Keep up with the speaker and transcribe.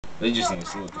They just need to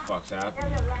see what the fuck's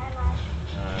happening.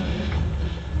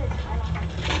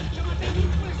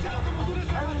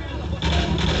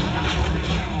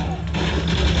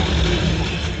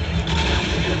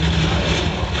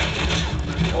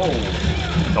 Oh.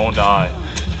 Don't die.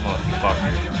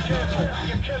 Motherfucker.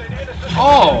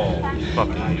 Oh!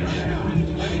 Fucking idiot.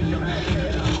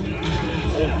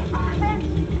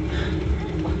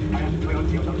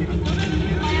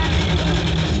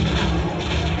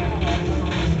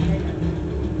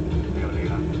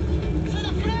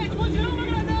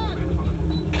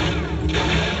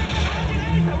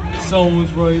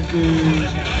 Someone's right there.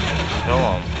 Kill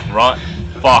him. Run.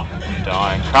 Fuck. I'm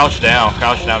dying. Crouch down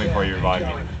before you revive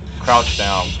me. Crouch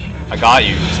down. I got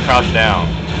you. Just crouch down.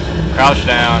 Crouch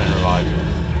down and revive me.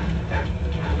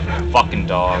 Fucking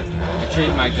dog. I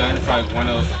traded my gun for like one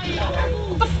of...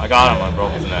 I got him. I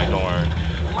broke his neck. Don't worry.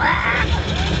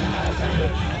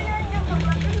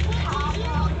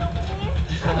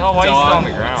 No, why are you still on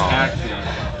the ground?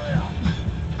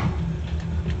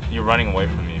 You're running away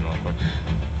from me, motherfucker.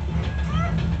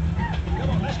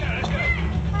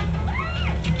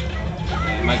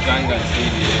 My gun got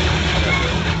shaded.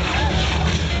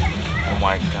 Oh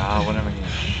my god, when am I getting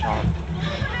shot?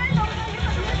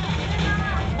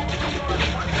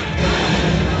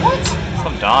 What?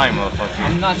 Stop dying, motherfucker.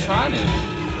 I'm not trying to.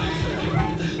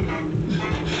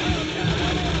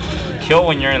 Kill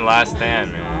when you're in last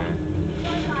stand, man.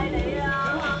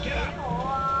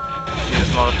 See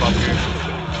this motherfucker?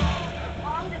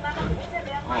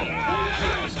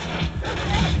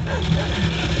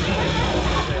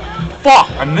 Fuck!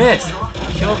 I missed!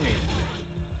 He killed me.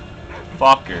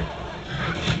 Fucker.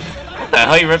 What the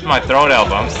hell, you ripped my throat out,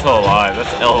 but I'm still alive.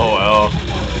 That's LOL.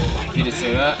 You just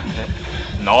say that?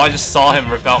 No, I just saw him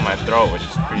rip out my throat, which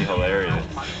is pretty hilarious.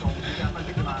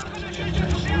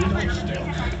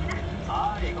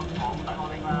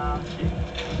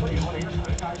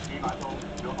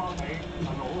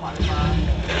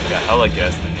 Got hella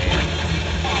guessed in here.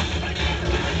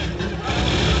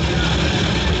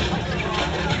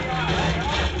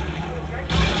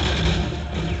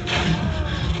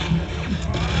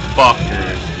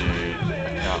 Fuckers, dude.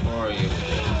 Where are you?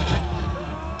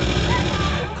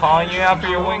 Calling you out for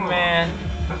your wingman.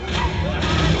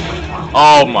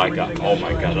 Oh my god,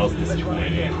 that was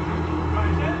disappointing.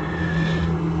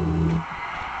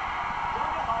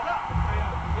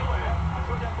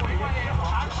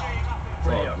 It's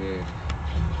all good.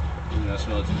 That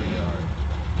smells pretty hard.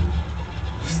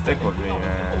 Stick with me,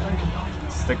 man.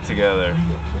 Stick together.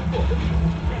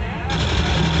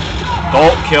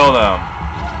 Don't kill them.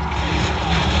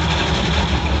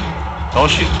 Don't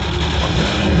shoot.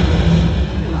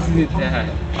 Who did that?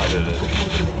 I did it.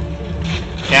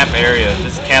 Camp area.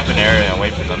 Just camp an area and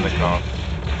wait for them to come.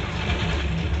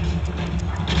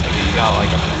 Okay, you got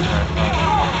like a minute.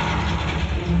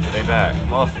 Stay back.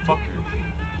 Motherfucker.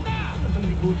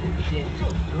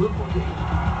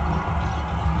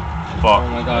 Fuck. Oh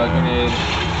my god, grenade.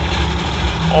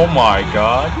 Oh my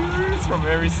god. It's from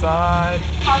every side.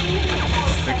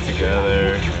 Stick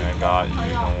together. I got you.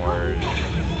 Don't worry.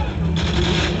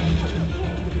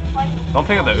 Don't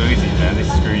pick up the Uzi, man. They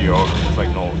screw you over. There's like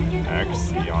no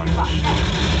accuracy on it.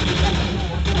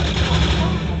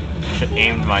 Should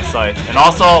aimed my sight. And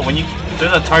also, when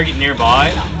there's a target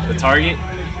nearby, the target,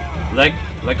 let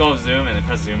go of zoom and then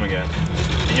press zoom again,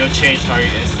 and you'll change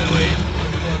target instantly.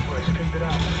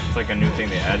 It's like a new thing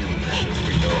they added in this shit. It's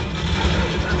pretty dope.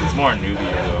 It's more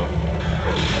newbie though.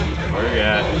 Where are you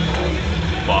at?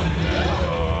 Fuck that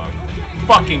dog.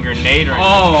 Fucking grenade or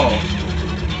Oh!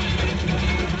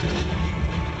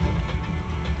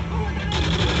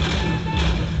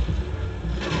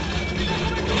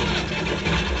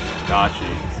 Got you.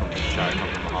 Something's trying to come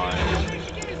from behind.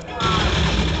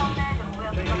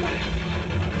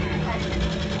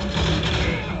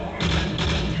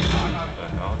 What the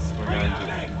hell? We're gonna do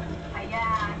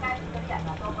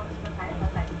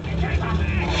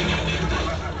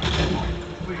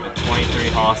 23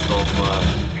 hostiles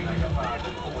left.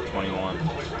 21.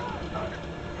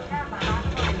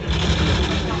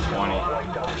 20.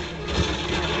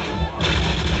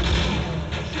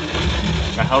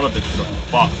 The hell of bitch.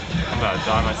 Fuck. I'm about to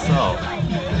die myself.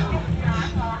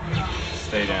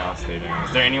 Stay down, stay down.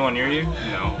 Is there anyone near you?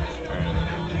 No.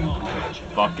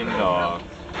 Fucking dog.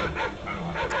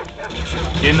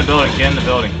 Get in the building, get in the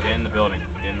building, get in the building,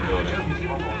 get in the building.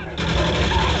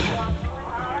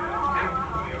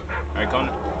 Alright, come.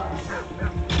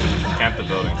 Camp the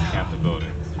buildings, camp the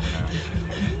buildings.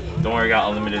 Yeah. Don't worry, I got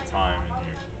unlimited time in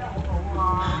here.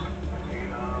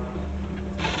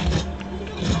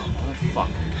 Fuck.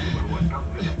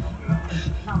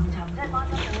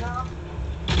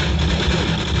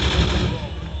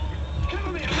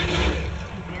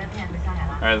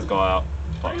 Alright, let's go out.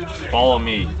 Follow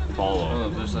me. Follow. Oh,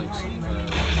 there's like some.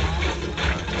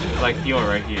 There's like Theo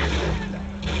right here.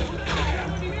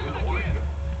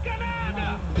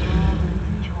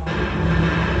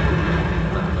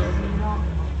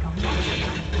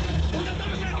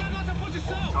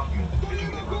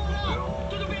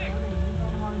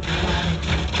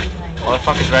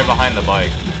 Motherfucker's right behind the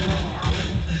bike.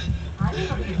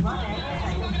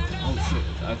 Oh shit!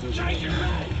 I thought you.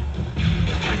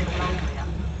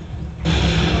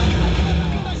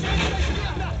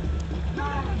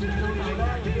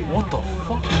 What the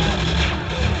fuck?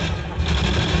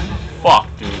 Fuck,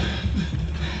 dude.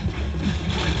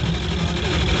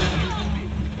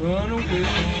 Run away!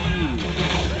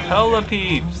 Hella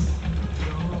peeps.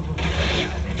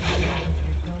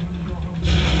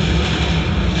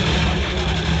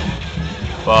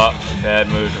 Fuck, bad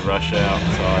move to rush out,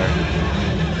 sorry.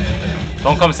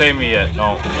 Don't come save me yet.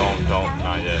 Don't,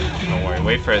 not yet. Don't worry,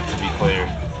 wait for it to be clear.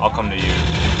 I'll come to you.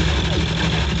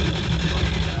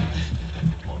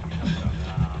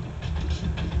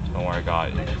 Don't worry, I got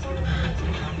it.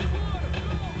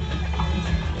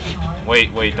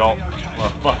 Wait, don't.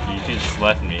 Well, fuck you just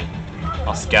left me.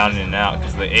 I'll scout in and out,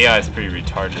 because the AI is pretty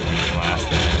retarded when you last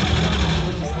time.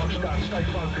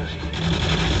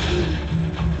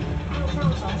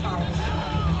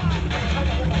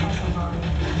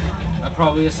 I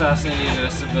probably assassinated a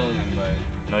civilian, but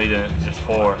No, you didn't. There's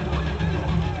 4.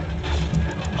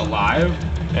 alive?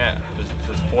 Yeah,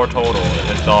 there's 4 total, and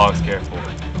this dog's careful.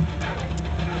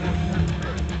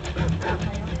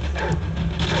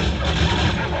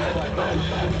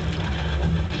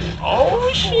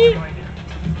 Oh shit!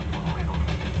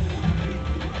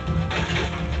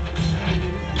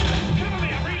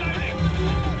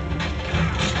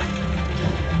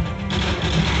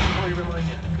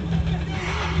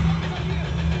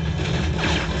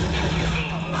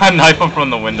 I knife him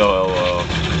from the window, lol.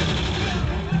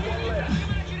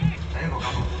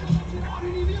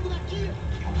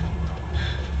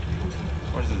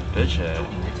 Where's this bitch at?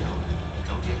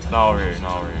 Not over here,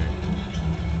 not over here.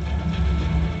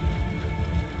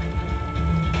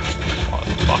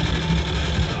 Motherfucker.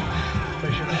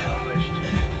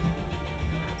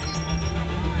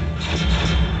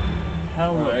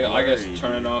 Hell, I guess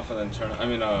turn it off and then turn. I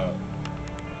mean,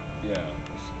 yeah.